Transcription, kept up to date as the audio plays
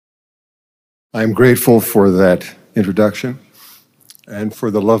I'm grateful for that introduction and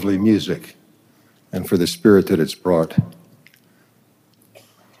for the lovely music and for the spirit that it's brought.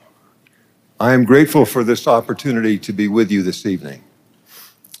 I am grateful for this opportunity to be with you this evening.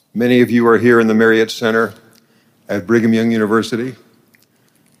 Many of you are here in the Marriott Center at Brigham Young University.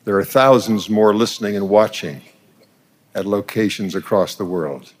 There are thousands more listening and watching at locations across the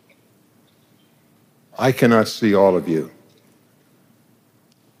world. I cannot see all of you,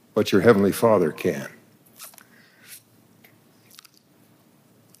 but your Heavenly Father can.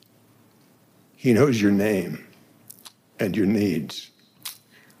 He knows your name and your needs.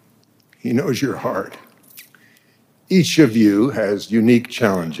 He knows your heart. Each of you has unique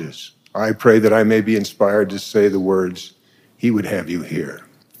challenges. I pray that I may be inspired to say the words He would have you hear.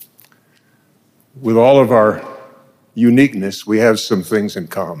 With all of our uniqueness, we have some things in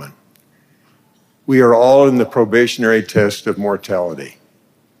common. We are all in the probationary test of mortality.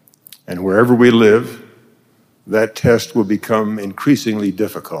 And wherever we live, that test will become increasingly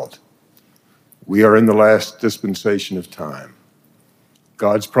difficult. We are in the last dispensation of time.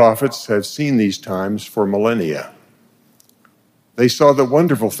 God's prophets have seen these times for millennia. They saw that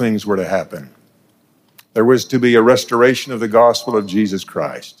wonderful things were to happen. There was to be a restoration of the gospel of Jesus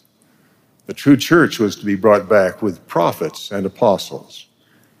Christ. The true church was to be brought back with prophets and apostles.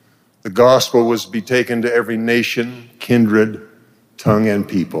 The gospel was to be taken to every nation, kindred, tongue, and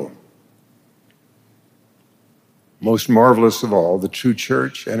people. Most marvelous of all, the true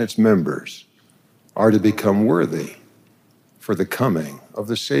church and its members are to become worthy for the coming of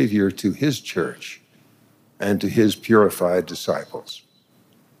the Savior to His church and to His purified disciples.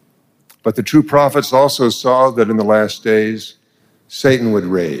 But the true prophets also saw that in the last days, Satan would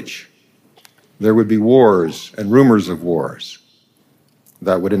rage. There would be wars and rumors of wars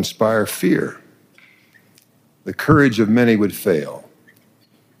that would inspire fear. The courage of many would fail.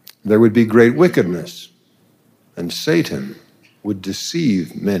 There would be great wickedness, and Satan would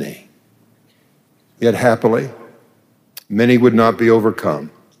deceive many. Yet happily, many would not be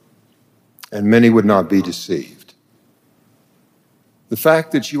overcome, and many would not be deceived. The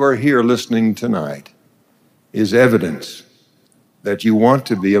fact that you are here listening tonight is evidence that you want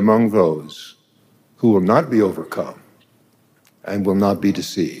to be among those who will not be overcome and will not be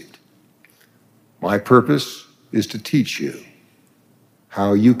deceived. My purpose is to teach you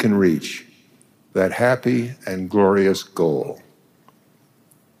how you can reach that happy and glorious goal.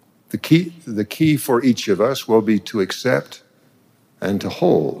 The key for each of us will be to accept and to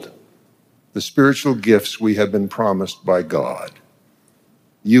hold the spiritual gifts we have been promised by God.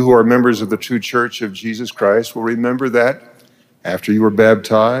 You who are members of the true church of Jesus Christ will remember that after you were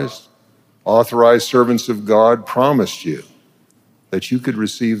baptized, authorized servants of God promised you that you could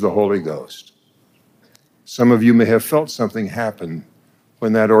receive the Holy Ghost. Some of you may have felt something happen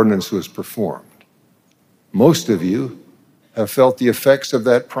when that ordinance was performed. Most of you have felt the effects of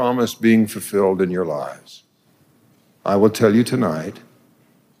that promise being fulfilled in your lives. I will tell you tonight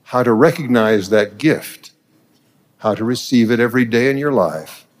how to recognize that gift, how to receive it every day in your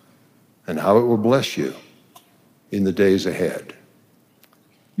life, and how it will bless you in the days ahead.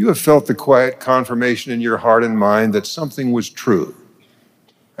 You have felt the quiet confirmation in your heart and mind that something was true,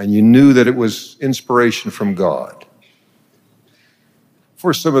 and you knew that it was inspiration from God.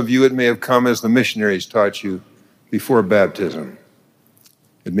 For some of you, it may have come as the missionaries taught you before baptism.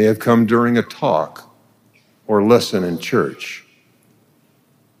 It may have come during a talk or lesson in church.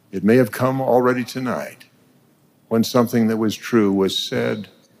 It may have come already tonight when something that was true was said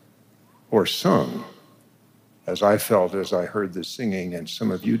or sung, as I felt as I heard the singing, and some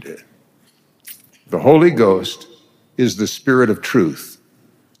of you did. The Holy Ghost is the Spirit of truth.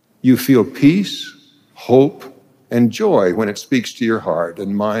 You feel peace, hope, and joy when it speaks to your heart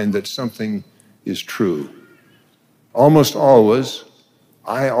and mind that something is true. Almost always,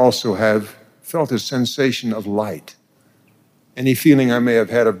 I also have felt a sensation of light. Any feeling I may have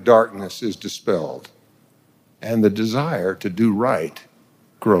had of darkness is dispelled, and the desire to do right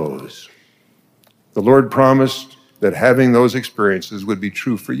grows. The Lord promised that having those experiences would be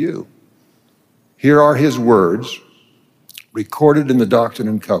true for you. Here are His words recorded in the Doctrine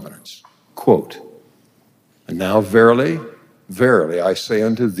and Covenants. Quote, "And now verily, verily, I say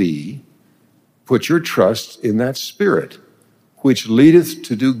unto thee, put your trust in that Spirit, which leadeth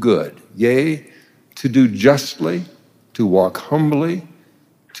to do good, yea, to do justly, to walk humbly,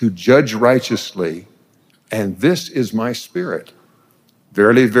 to judge righteously, and this is my Spirit.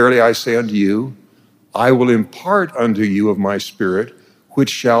 Verily, verily, I say unto you, I will impart unto you of my Spirit, which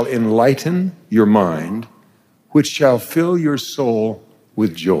shall enlighten your mind, which shall fill your soul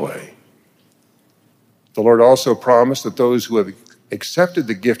with joy." The Lord also promised that those who have accepted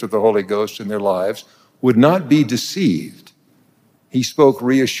the gift of the Holy Ghost in their lives would not be deceived. He spoke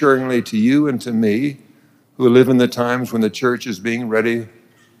reassuringly to you and to me, who live in the times when the church is being ready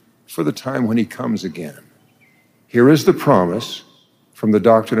for the time when he comes again. Here is the promise from the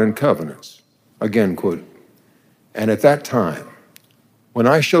Doctrine and Covenants. Again, quote, "And at that time, when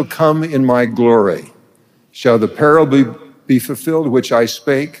I shall come in my glory, shall the parable be fulfilled which I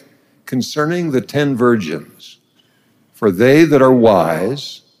spake concerning the 10 virgins. For they that are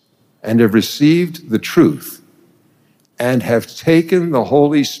wise and have received the truth and have taken the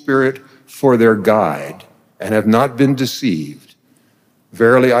Holy Spirit for their guide and have not been deceived,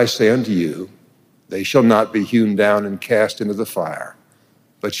 verily I say unto you, they shall not be hewn down and cast into the fire,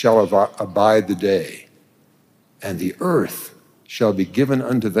 but shall abide the day, and the earth shall be given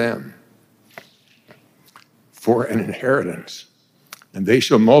unto them for an inheritance, and they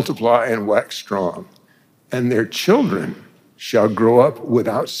shall multiply and wax strong, and their children shall grow up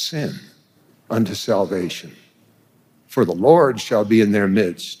without sin unto salvation. For the Lord shall be in their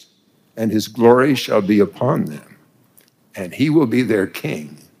midst, and his glory shall be upon them, and he will be their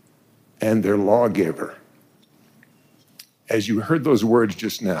king and their lawgiver." As you heard those words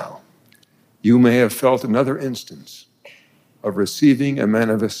just now, you may have felt another instance of receiving a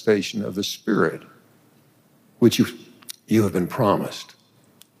manifestation of the Spirit, which you have been promised.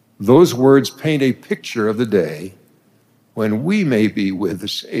 Those words paint a picture of the day when we may be with the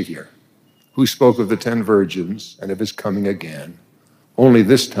Savior, who spoke of the 10 virgins and of his coming again, only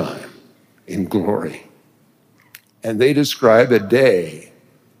this time in glory. And they describe a day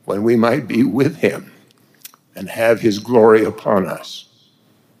when we might be with him and have his glory upon us.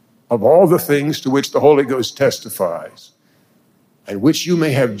 Of all the things to which the Holy Ghost testifies, and which you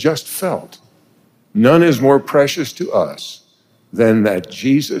may have just felt, none is more precious to us than that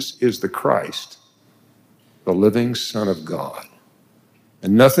Jesus is the Christ, the living Son of God.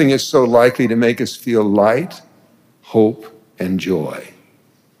 And nothing is so likely to make us feel light, hope, and joy.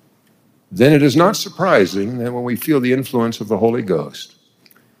 Then it is not surprising that when we feel the influence of the Holy Ghost,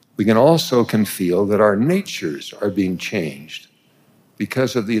 we can feel that our natures are being changed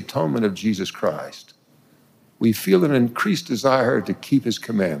because of the atonement of Jesus Christ. We feel an increased desire to keep his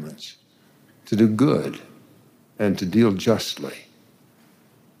commandments, to do good, and to deal justly.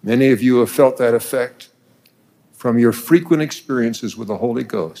 Many of you have felt that effect from your frequent experiences with the Holy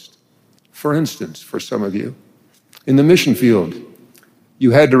Ghost. For instance, for some of you, in the mission field,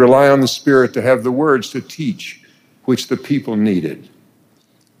 you had to rely on the Spirit to have the words to teach which the people needed.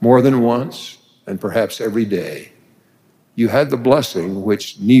 More than once, and perhaps every day, you had the blessing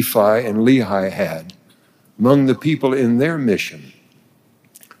which Nephi and Lehi had among the people in their mission,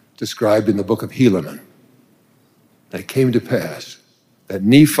 described in the book of Helaman. And it came to pass that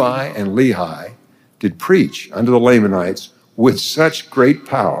Nephi and Lehi did preach unto the Lamanites with such great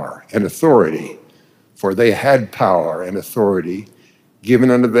power and authority, for they had power and authority given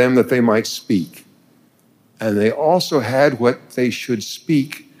unto them that they might speak. And they also had what they should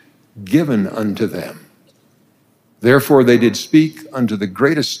speak given unto them. Therefore they did speak unto the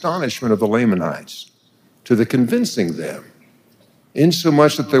great astonishment of the Lamanites, to the convincing them,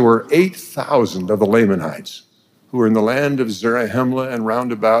 insomuch that there were 8,000 of the Lamanites who were in the land of Zarahemla and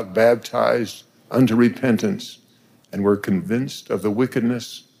round about baptized unto repentance and were convinced of the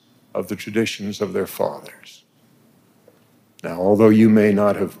wickedness of the traditions of their fathers. Now, although you may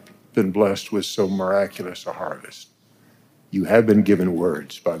not have been blessed with so miraculous a harvest, you have been given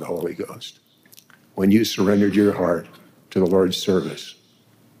words by the Holy Ghost when you surrendered your heart to the Lord's service.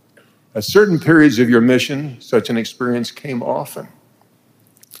 At certain periods of your mission, such an experience came often.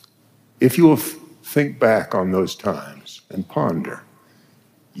 If you will think back on those times and ponder,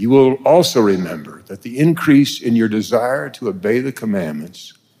 you will also remember that the increase in your desire to obey the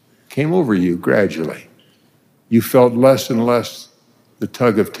commandments came over you gradually. You felt less and less the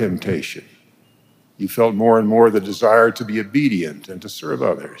tug of temptation. You felt more and more the desire to be obedient and to serve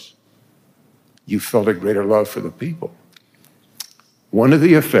others. You felt a greater love for the people. One of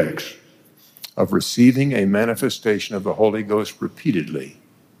the effects of receiving a manifestation of the Holy Ghost repeatedly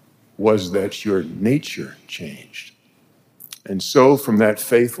was that your nature changed. And so from that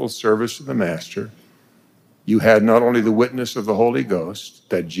faithful service to the Master, you had not only the witness of the Holy Ghost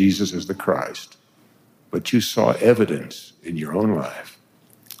that Jesus is the Christ, but you saw evidence in your own life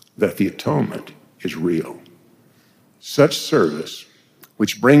that the atonement is real. Such service,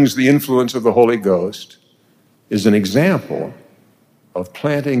 which brings the influence of the Holy Ghost, is an example of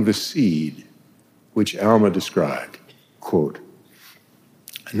planting the seed which Alma described. Quote,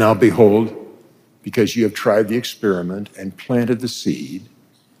 "Now behold, because you have tried the experiment and planted the seed,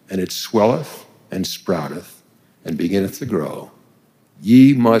 and it swelleth and sprouteth and beginneth to grow,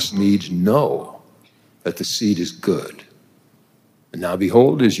 ye must needs know that the seed is good. And now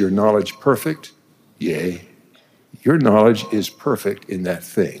behold, is your knowledge perfect? Yea, your knowledge is perfect in that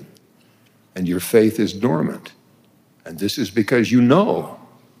thing, and your faith is dormant. And this is because you know,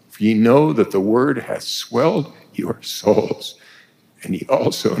 for ye know that the word hath swelled your souls, and ye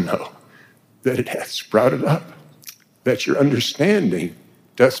also know that it hath sprouted up, that your understanding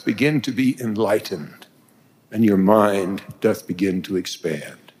doth begin to be enlightened, and your mind doth begin to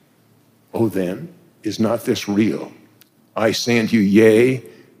expand. Oh, then, is not this real? I say unto you, yea,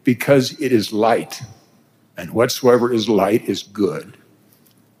 because it is light, and whatsoever is light is good,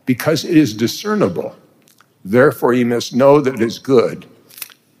 because it is discernible. Therefore ye must know that it is good.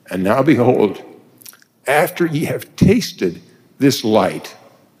 And now behold, after ye have tasted this light,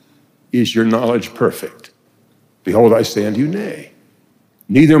 is your knowledge perfect? Behold, I say unto you, nay.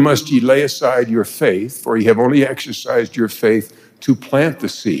 Neither must ye lay aside your faith, for ye have only exercised your faith to plant the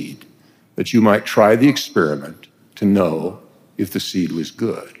seed, that you might try the experiment to know if the seed was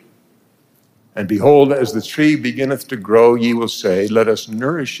good. And behold, as the tree beginneth to grow, ye will say, let us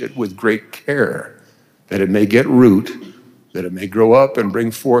nourish it with great care, that it may get root, that it may grow up and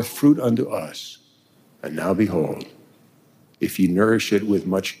bring forth fruit unto us. And now behold, if ye nourish it with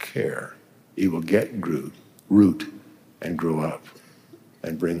much care, ye will get root and grow up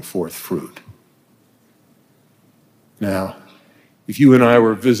and bring forth fruit. Now, if you and I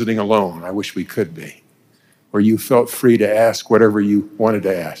were visiting alone, I wish we could be, where you felt free to ask whatever you wanted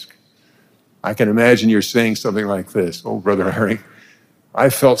to ask, I can imagine you're saying something like this. Oh, Brother Herring, I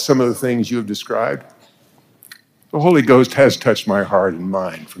felt some of the things you have described. The Holy Ghost has touched my heart and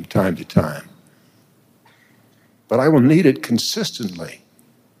mind from time to time. But I will need it consistently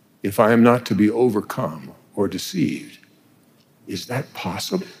if I am not to be overcome or deceived. Is that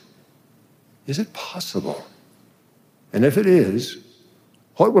possible? Is it possible? And if it is,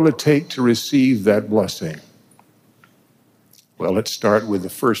 what will it take to receive that blessing? Well, let's start with the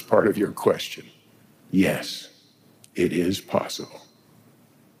first part of your question. Yes, it is possible.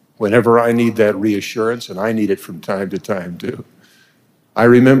 Whenever I need that reassurance, and I need it from time to time too, I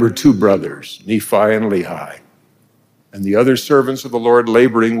remember two brothers, Nephi and Lehi, and the other servants of the Lord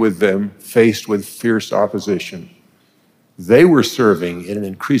laboring with them, faced with fierce opposition. They were serving in an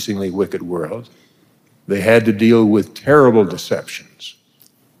increasingly wicked world. They had to deal with terrible deceptions.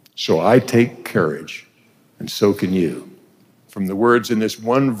 So I take courage, and so can you. From the words in this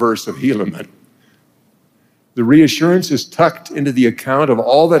one verse of Helaman, the reassurance is tucked into the account of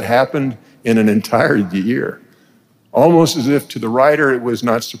all that happened in an entire year, almost as if to the writer it was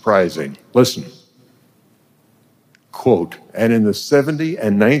not surprising. Listen, quote, and in the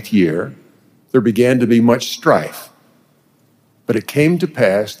 79th year, there began to be much strife. But it came to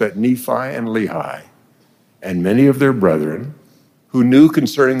pass that Nephi and Lehi and many of their brethren who knew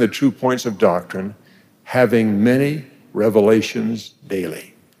concerning the true points of doctrine, having many revelations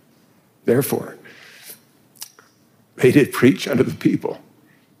daily. Therefore, they did preach unto the people,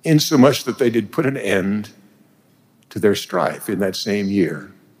 insomuch that they did put an end to their strife in that same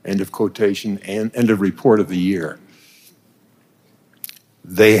year. End of quotation and end of report of the year.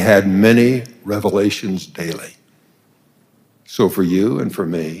 They had many revelations daily. So for you and for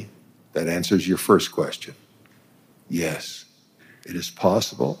me, that answers your first question. Yes, it is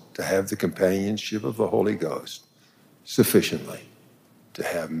possible to have the companionship of the Holy Ghost sufficiently to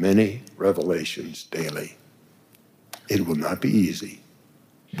have many revelations daily. It will not be easy,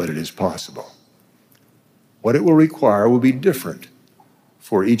 but it is possible. What it will require will be different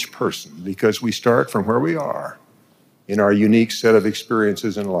for each person because we start from where we are in our unique set of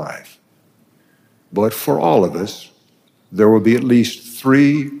experiences in life. But for all of us, there will be at least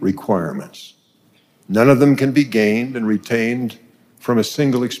 3 requirements. None of them can be gained and retained from a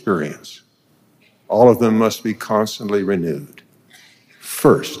single experience. All of them must be constantly renewed.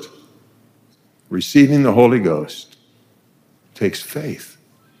 First, receiving the Holy Ghost takes faith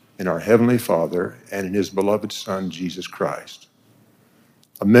in our Heavenly Father and in His beloved Son, Jesus Christ.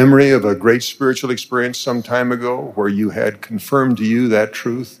 A memory of a great spiritual experience some time ago where you had confirmed to you that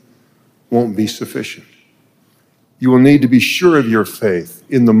truth won't be sufficient. You will need to be sure of your faith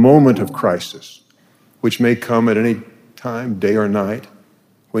in the moment of crisis, which may come at any time, day or night.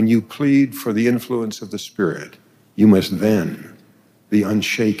 When you plead for the influence of the Spirit, you must then be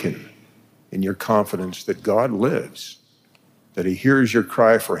unshaken in your confidence that God lives, that He hears your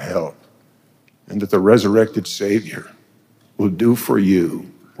cry for help, and that the resurrected Savior will do for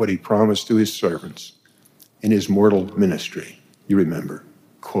you what He promised to His servants in His mortal ministry. You remember,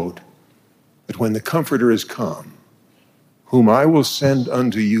 quote, "But when the Comforter is come, whom I will send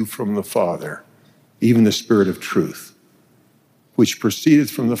unto you from the Father, even the Spirit of truth, which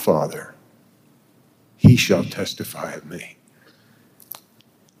proceedeth from the Father, he shall testify of me.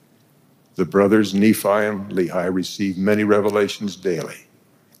 The brothers Nephi and Lehi received many revelations daily.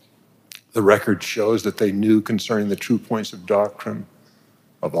 The record shows that they knew concerning the true points of doctrine.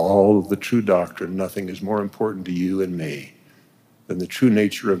 Of all of the true doctrine, nothing is more important to you and me than the true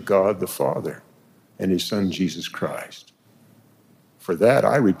nature of God the Father and his Son Jesus Christ. For that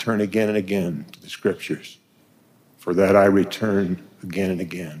I return again and again to the Scriptures. For that I return again and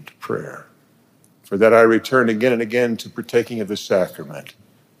again to prayer. For that I return again and again to partaking of the sacrament.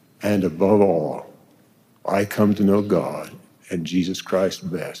 And above all, I come to know God and Jesus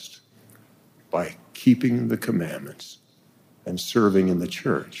Christ best by keeping the commandments and serving in the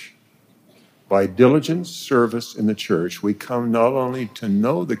church. By diligent service in the church, we come not only to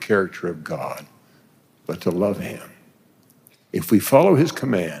know the character of God, but to love him. If we follow his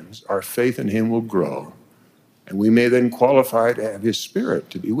commands, our faith in him will grow, and we may then qualify to have his Spirit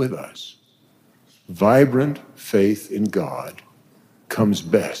to be with us. Vibrant faith in God comes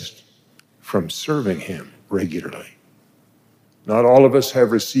best from serving him regularly. Not all of us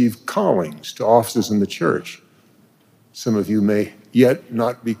have received callings to offices in the church. Some of you may yet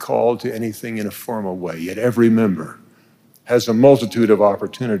not be called to anything in a formal way, yet every member has a multitude of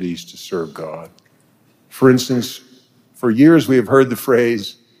opportunities to serve God. For instance, for years we have heard the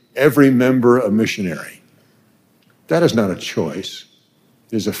phrase, every member a missionary. That is not a choice.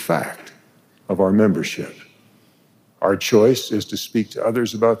 It is a fact of our membership. Our choice is to speak to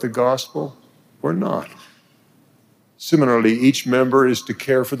others about the gospel or not. Similarly, each member is to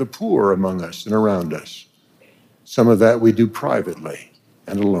care for the poor among us and around us. Some of that we do privately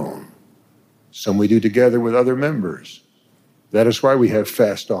and alone. Some we do together with other members. That is why we have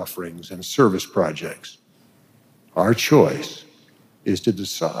fast offerings and service projects. Our choice is to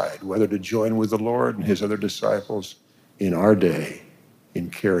decide whether to join with the Lord and his other disciples in our day in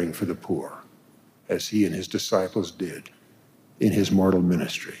caring for the poor, as he and his disciples did in his mortal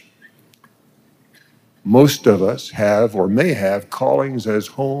ministry. Most of us have or may have callings as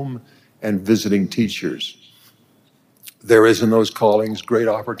home and visiting teachers. There is in those callings great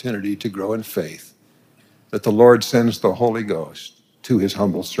opportunity to grow in faith, that the Lord sends the Holy Ghost to his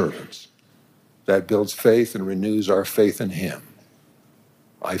humble servants. That builds faith and renews our faith in him.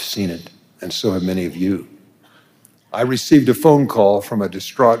 I've seen it, and so have many of you. I received a phone call from a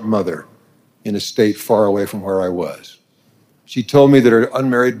distraught mother in a state far away from where I was. She told me that her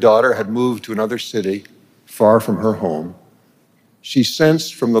unmarried daughter had moved to another city far from her home. She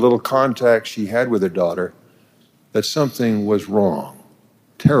sensed from the little contact she had with her daughter that something was wrong,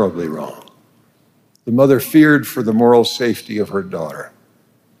 terribly wrong. The mother feared for the moral safety of her daughter.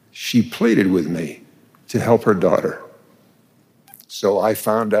 She pleaded with me to help her daughter. So I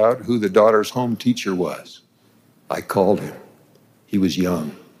found out who the daughter's home teacher was. I called him. He was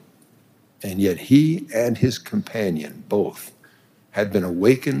young. And yet he and his companion both had been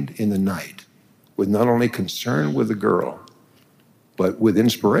awakened in the night with not only concern with the girl, but with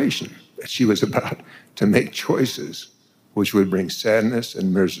inspiration that she was about to make choices which would bring sadness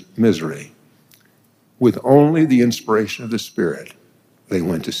and misery. With only the inspiration of the Spirit, they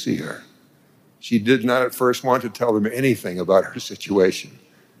went to see her. She did not at first want to tell them anything about her situation,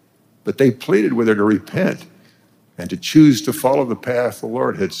 but they pleaded with her to repent and to choose to follow the path the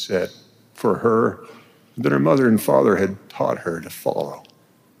Lord had set for her, that her mother and father had taught her to follow.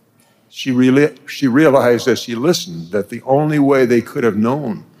 She realized as she listened that the only way they could have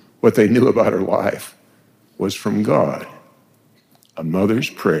known what they knew about her life was from God. A mother's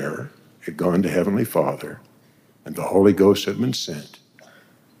prayer had gone to Heavenly Father, and the Holy Ghost had been sent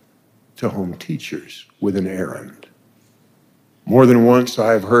to home teachers with an errand. More than once,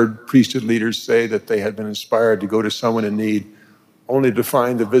 I have heard priesthood leaders say that they had been inspired to go to someone in need, only to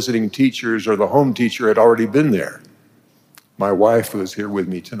find the visiting teachers or the home teacher had already been there. My wife, who is here with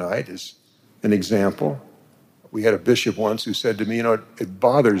me tonight, is an example. We had a bishop once who said to me, it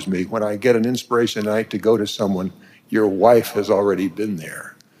bothers me when I get an inspiration tonight to go to someone, your wife has already been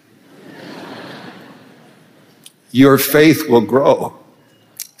there. Your faith will grow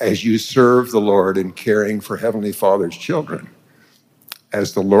as you serve the Lord in caring for Heavenly Father's children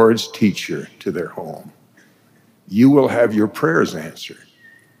as the Lord's teacher to their home. You will have your prayers answered.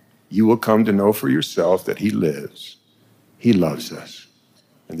 You will come to know for yourself that he lives, he loves us,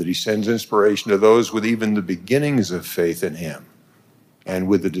 and that he sends inspiration to those with even the beginnings of faith in him and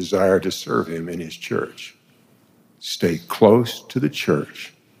with the desire to serve him in his church. Stay close to the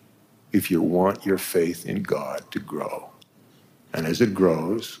church if you want your faith in God to grow. And as it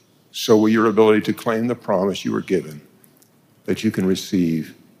grows, so will your ability to claim the promise you were given that you can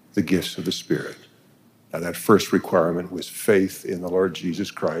receive the gifts of the Spirit. Now, that first requirement was faith in the Lord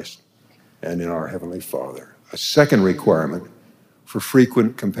Jesus Christ and in our Heavenly Father. A second requirement for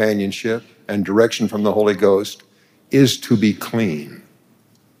frequent companionship and direction from the Holy Ghost is to be clean.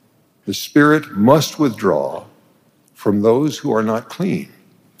 The Spirit must withdraw from those who are not clean.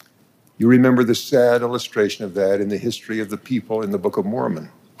 You remember the sad illustration of that in the history of the people in the Book of Mormon.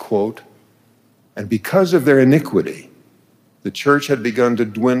 Quote, "And because of their iniquity, the church had begun to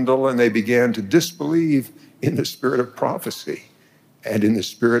dwindle, and they began to disbelieve in the spirit of prophecy and in the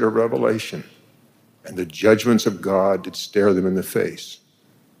spirit of revelation. And the judgments of God did stare them in the face.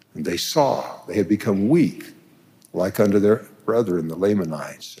 And they saw they had become weak, like unto their brethren, the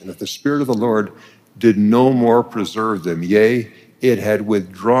Lamanites, and that the Spirit of the Lord did no more preserve them. Yea, it had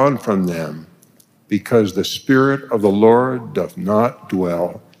withdrawn from them, because the Spirit of the Lord doth not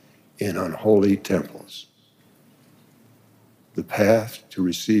dwell in unholy temples." The path to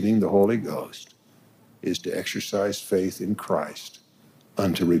receiving the Holy Ghost is to exercise faith in Christ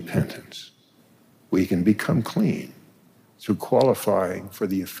unto repentance. We can become clean through qualifying for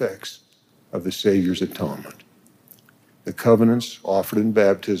the effects of the Savior's atonement. The covenants offered in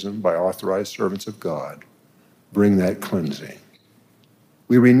baptism by authorized servants of God bring that cleansing.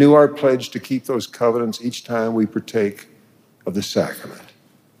 We renew our pledge to keep those covenants each time we partake of the sacrament.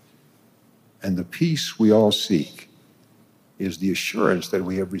 And the peace we all seek is the assurance that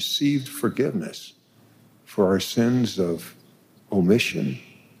we have received forgiveness for our sins of omission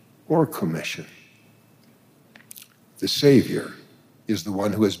or commission. The Savior is the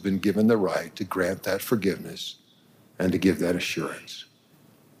one who has been given the right to grant that forgiveness and to give that assurance.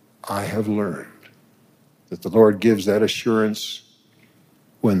 I have learned that the Lord gives that assurance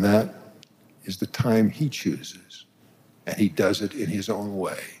when that is the time He chooses, and He does it in His own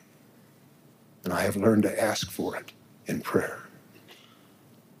way. And I have learned to ask for it in prayer.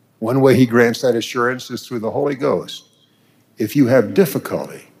 One way He grants that assurance is through the Holy Ghost. If you have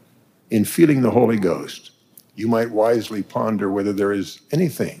difficulty in feeling the Holy Ghost, you might wisely ponder whether there is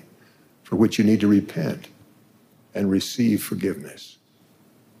anything for which you need to repent and receive forgiveness.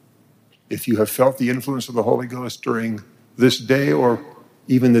 If you have felt the influence of the Holy Ghost during this day or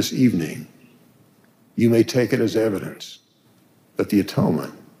even this evening, you may take it as evidence that the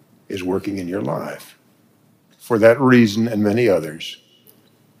atonement is working in your life. For that reason and many others,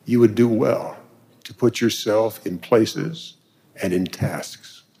 you would do well to put yourself in places and in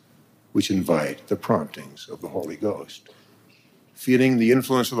tasks which invite the promptings of the Holy Ghost. Feeling the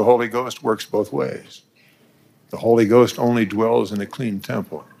influence of the Holy Ghost works both ways. The Holy Ghost only dwells in a clean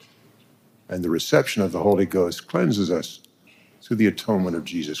temple, and the reception of the Holy Ghost cleanses us through the atonement of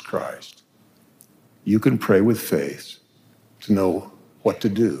Jesus Christ. You can pray with faith to know what to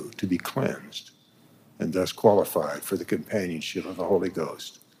do to be cleansed and thus qualified for the companionship of the Holy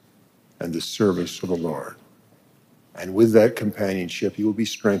Ghost and the service of the Lord. And with that companionship, you will be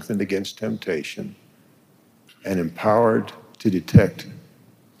strengthened against temptation and empowered to detect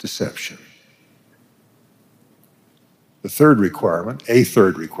deception. A third requirement,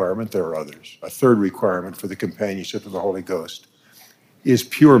 there are others, a third requirement for the companionship of the Holy Ghost is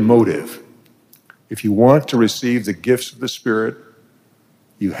pure motive. If you want to receive the gifts of the Spirit,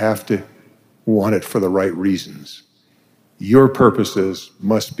 you have to want it for the right reasons. Your purposes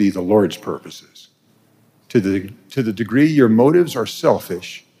must be the Lord's purposes. To the degree your motives are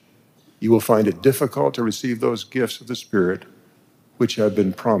selfish, you will find it difficult to receive those gifts of the Spirit which have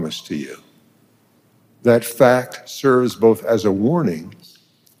been promised to you. That fact serves both as a warning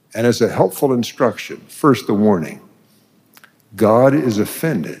and as a helpful instruction. First, the warning. God is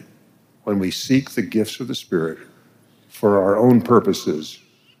offended when we seek the gifts of the Spirit for our own purposes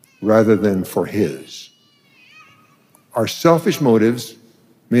rather than for His. Our selfish motives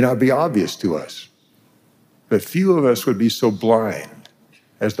may not be obvious to us, but few of us would be so blind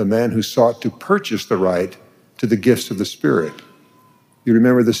as the man who sought to purchase the right to the gifts of the Spirit. You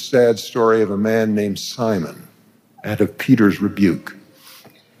remember the sad story of a man named Simon and of Peter's rebuke.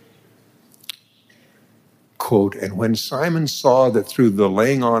 Quote, "And when Simon saw that through the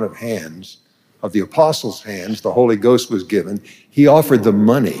laying on of hands, of the apostles' hands, the Holy Ghost was given, he offered them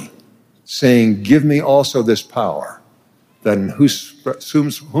money, saying, 'Give me also this power, that in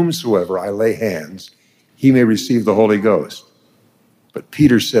whomsoever I lay hands, he may receive the Holy Ghost.' But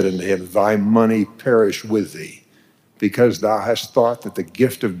Peter said unto him, 'Thy money perish with thee, because thou hast thought that the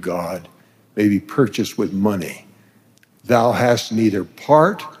gift of God may be purchased with money. Thou hast neither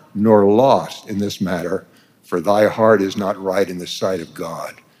part nor lot in this matter, for thy heart is not right in the sight of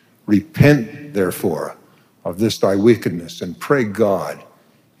God. Repent, therefore, of this thy wickedness, and pray God,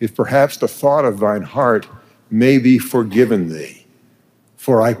 if perhaps the thought of thine heart may be forgiven thee.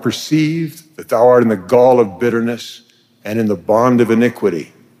 For I perceive that thou art in the gall of bitterness and in the bond of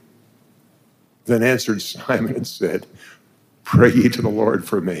iniquity. Then answered Simon and said, Pray ye to the Lord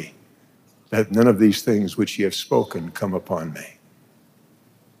for me, that none of these things which ye have spoken come upon me.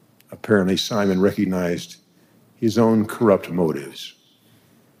 Apparently, Simon recognized his own corrupt motives.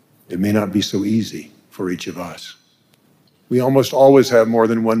 It may not be so easy for each of us. We almost always have more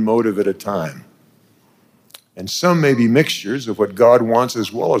than one motive at a time. And some may be mixtures of what God wants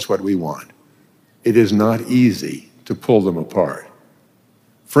as well as what we want. It is not easy to pull them apart.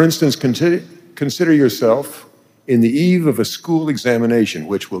 For instance, consider yourself in the eve of a school examination,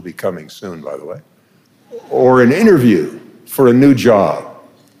 which will be coming soon, by the way, or an interview for a new job.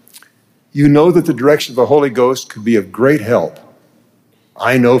 You know that the direction of the Holy Ghost could be of great help.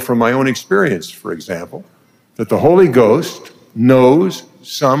 I know from my own experience, for example, that the Holy Ghost knows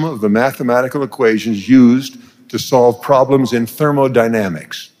some of the mathematical equations used to solve problems in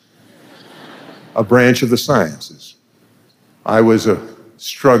thermodynamics, a branch of the sciences. I was a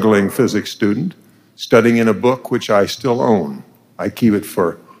struggling physics student studying in a book which I still own. I keep it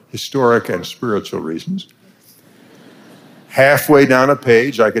for historic and spiritual reasons. Halfway down a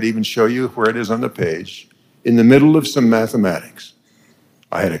page, I could even show you where it is on the page, in the middle of some mathematics,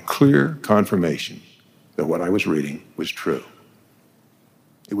 I had a clear confirmation that what I was reading was true.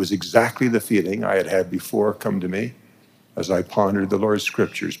 It was exactly the feeling I had had before come to me as I pondered the Lord's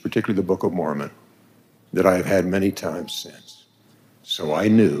scriptures, particularly the Book of Mormon, that I have had many times since. So I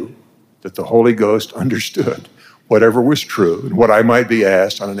knew that the Holy Ghost understood whatever was true and what I might be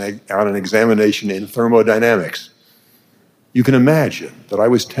asked on an examination in thermodynamics. You can imagine that I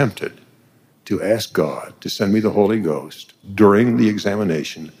was tempted to ask God to send me the Holy Ghost during the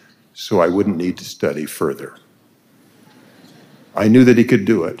examination so I wouldn't need to study further. I knew that he could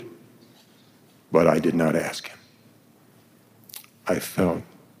do it, but I did not ask him. I felt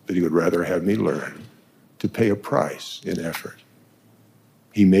that he would rather have me learn to pay a price in effort.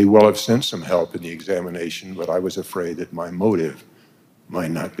 He may well have sent some help in the examination, but I was afraid that my motive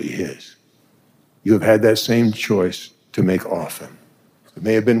might not be his. You have had that same choice to make often. It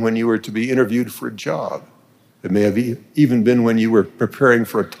may have been when you were to be interviewed for a job. It may have even been when you were preparing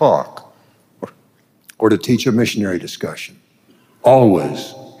for a talk or to teach a missionary discussion.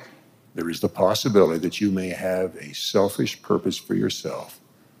 Always, there is the possibility that you may have a selfish purpose for yourself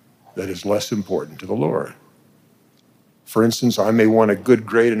that is less important to the Lord. For instance, I may want a good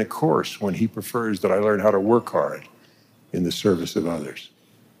grade in a course when he prefers that I learn how to work hard in the service of others.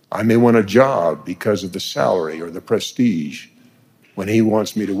 I may want a job because of the salary or the prestige when he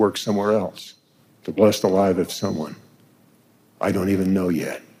wants me to work somewhere else to bless the life of someone I don't even know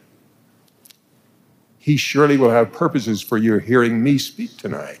yet. He surely will have purposes for your hearing me speak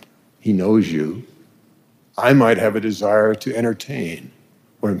tonight. He knows you. I might have a desire to entertain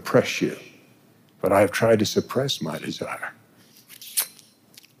or impress you, but I have tried to suppress my desire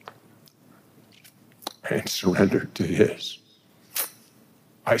and surrender to his.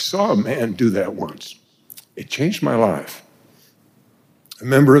 I saw a man do that once. It changed my life. A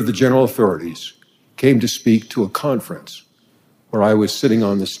member of the general authorities came to speak to a conference where I was sitting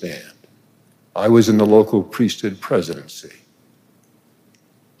on the stand. I was in the local priesthood presidency.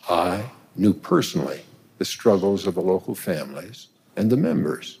 I knew personally the struggles of the local families and the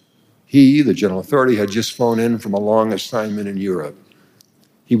members. He, the general authority, had just flown in from a long assignment in Europe.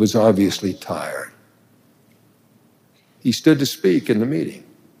 He was obviously tired. He stood to speak in the meeting.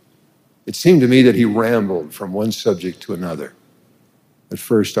 It seemed to me that he rambled from one subject to another. At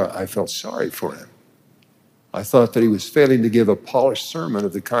first, I felt sorry for him. I thought that he was failing to give a polished sermon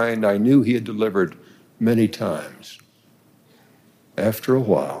of the kind I knew he had delivered many times. After a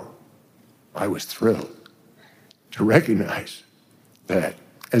while, I was thrilled to recognize that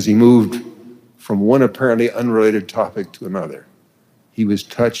as he moved from one apparently unrelated topic to another, he was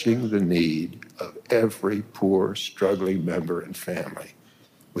touching the need of every poor, struggling member and family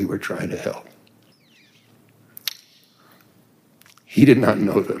we were trying to help. He did not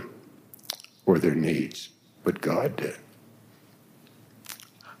know them or their needs, but God did.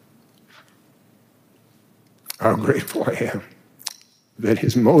 How grateful I am that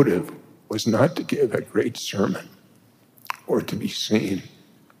his motive was not to give a great sermon or to be seen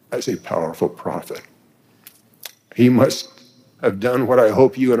as a powerful prophet. He must have done what I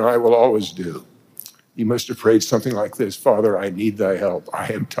hope you and I will always do. He must have prayed something like this: Father, I need thy help. I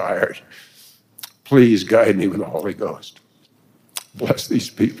am tired. Please guide me with the Holy Ghost. Bless these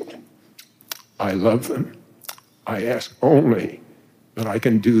people. I love them. I ask only that I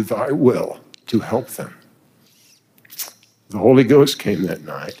can do thy will to help them. The Holy Ghost came that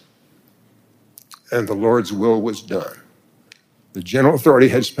night, and the Lord's will was done. The general authority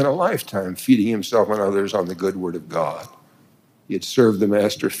had spent a lifetime feeding himself and others on the good word of God. He had served the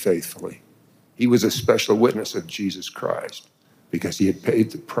master faithfully. He was a special witness of Jesus Christ because he had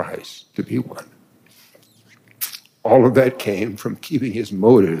paid the price to be one. All of that came from keeping his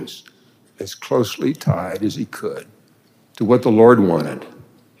motives as closely tied as he could to what the Lord wanted.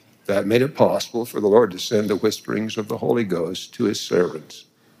 That made it possible for the Lord to send the whisperings of the Holy Ghost to his servant,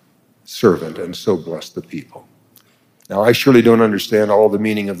 and so bless the people. Now, I surely don't understand all the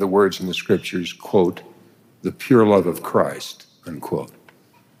meaning of the words in the scriptures, quote, the pure love of Christ, unquote.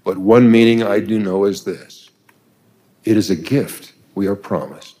 But one meaning I do know is this: it is a gift we are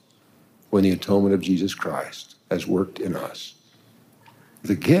promised when the atonement of Jesus Christ has worked in us.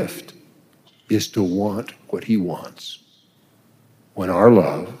 The gift is to want what he wants. When our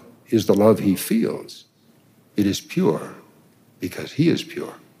love is the love he feels, it is pure because he is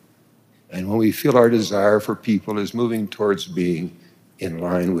pure. And when we feel our desire for people is moving towards being in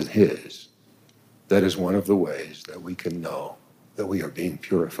line with his, that is one of the ways that we can know that we are being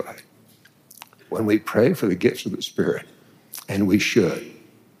purified. When we pray for the gifts of the Spirit, and we should,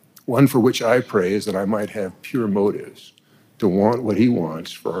 one for which I pray is that I might have pure motives to want what he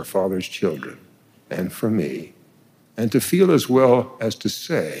wants for our Father's children and for me, and to feel as well as to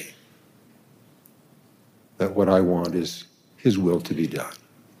say that what I want is his will to be done.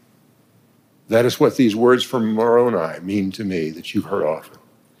 That is what these words from Moroni mean to me that you've heard often.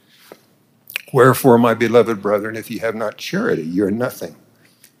 Wherefore, my beloved brethren, if ye have not charity, ye are nothing.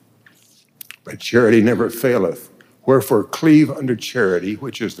 But charity never faileth. Wherefore, cleave unto charity,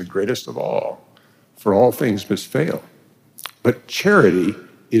 which is the greatest of all. For all things must fail. But charity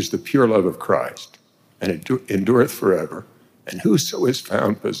is the pure love of Christ, and it endureth forever. And whoso is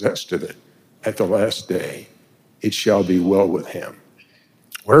found possessed of it at the last day, it shall be well with him.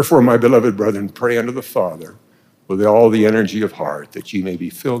 Wherefore, my beloved brethren, pray unto the Father with all the energy of heart, that ye may be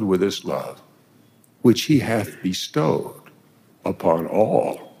filled with this love, which he hath bestowed upon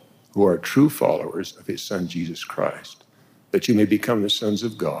all who are true followers of his Son, Jesus Christ, that you may become the sons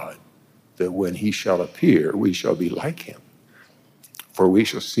of God, that when he shall appear, we shall be like him, for we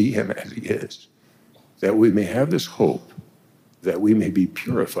shall see him as he is, that we may have this hope, that we may be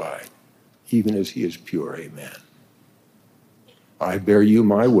purified, even as he is pure. Amen. I bear you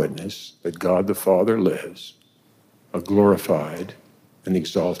my witness that God the Father lives, a glorified and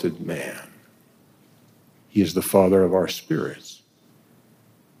exalted man. He is the Father of our spirits.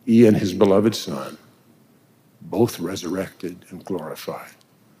 He and his beloved Son, both resurrected and glorified,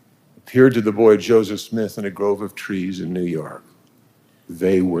 appeared to the boy Joseph Smith in a grove of trees in New York.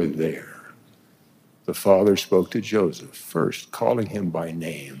 They were there. The Father spoke to Joseph, first calling him by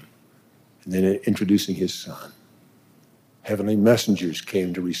name, and then introducing his son. Heavenly messengers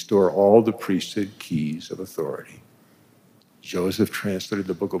came to restore all the priesthood keys of authority. Joseph translated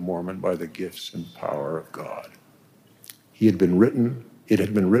the Book of Mormon by the gifts and power of God. It had been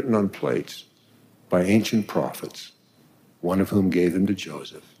written on plates by ancient prophets, one of whom gave them to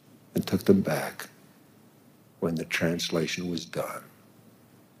Joseph and took them back when the translation was done.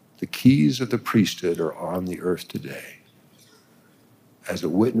 The keys of the priesthood are on the earth today as a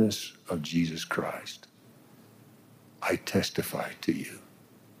witness of Jesus Christ. I testify to you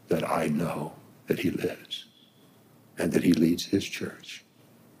that I know that he lives and that he leads his church.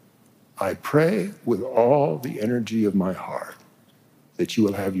 I pray with all the energy of my heart that you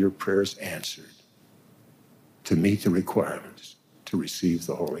will have your prayers answered to meet the requirements to receive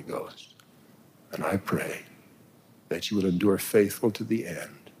the Holy Ghost. And I pray that you will endure faithful to the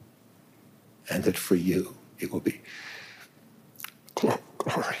end, and that for you it will be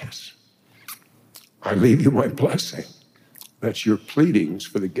glorious. I leave you my blessing, that your pleadings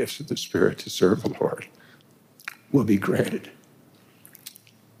for the gifts of the Spirit to serve the Lord will be granted.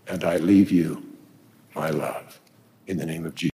 And I leave you my love in the name of Jesus.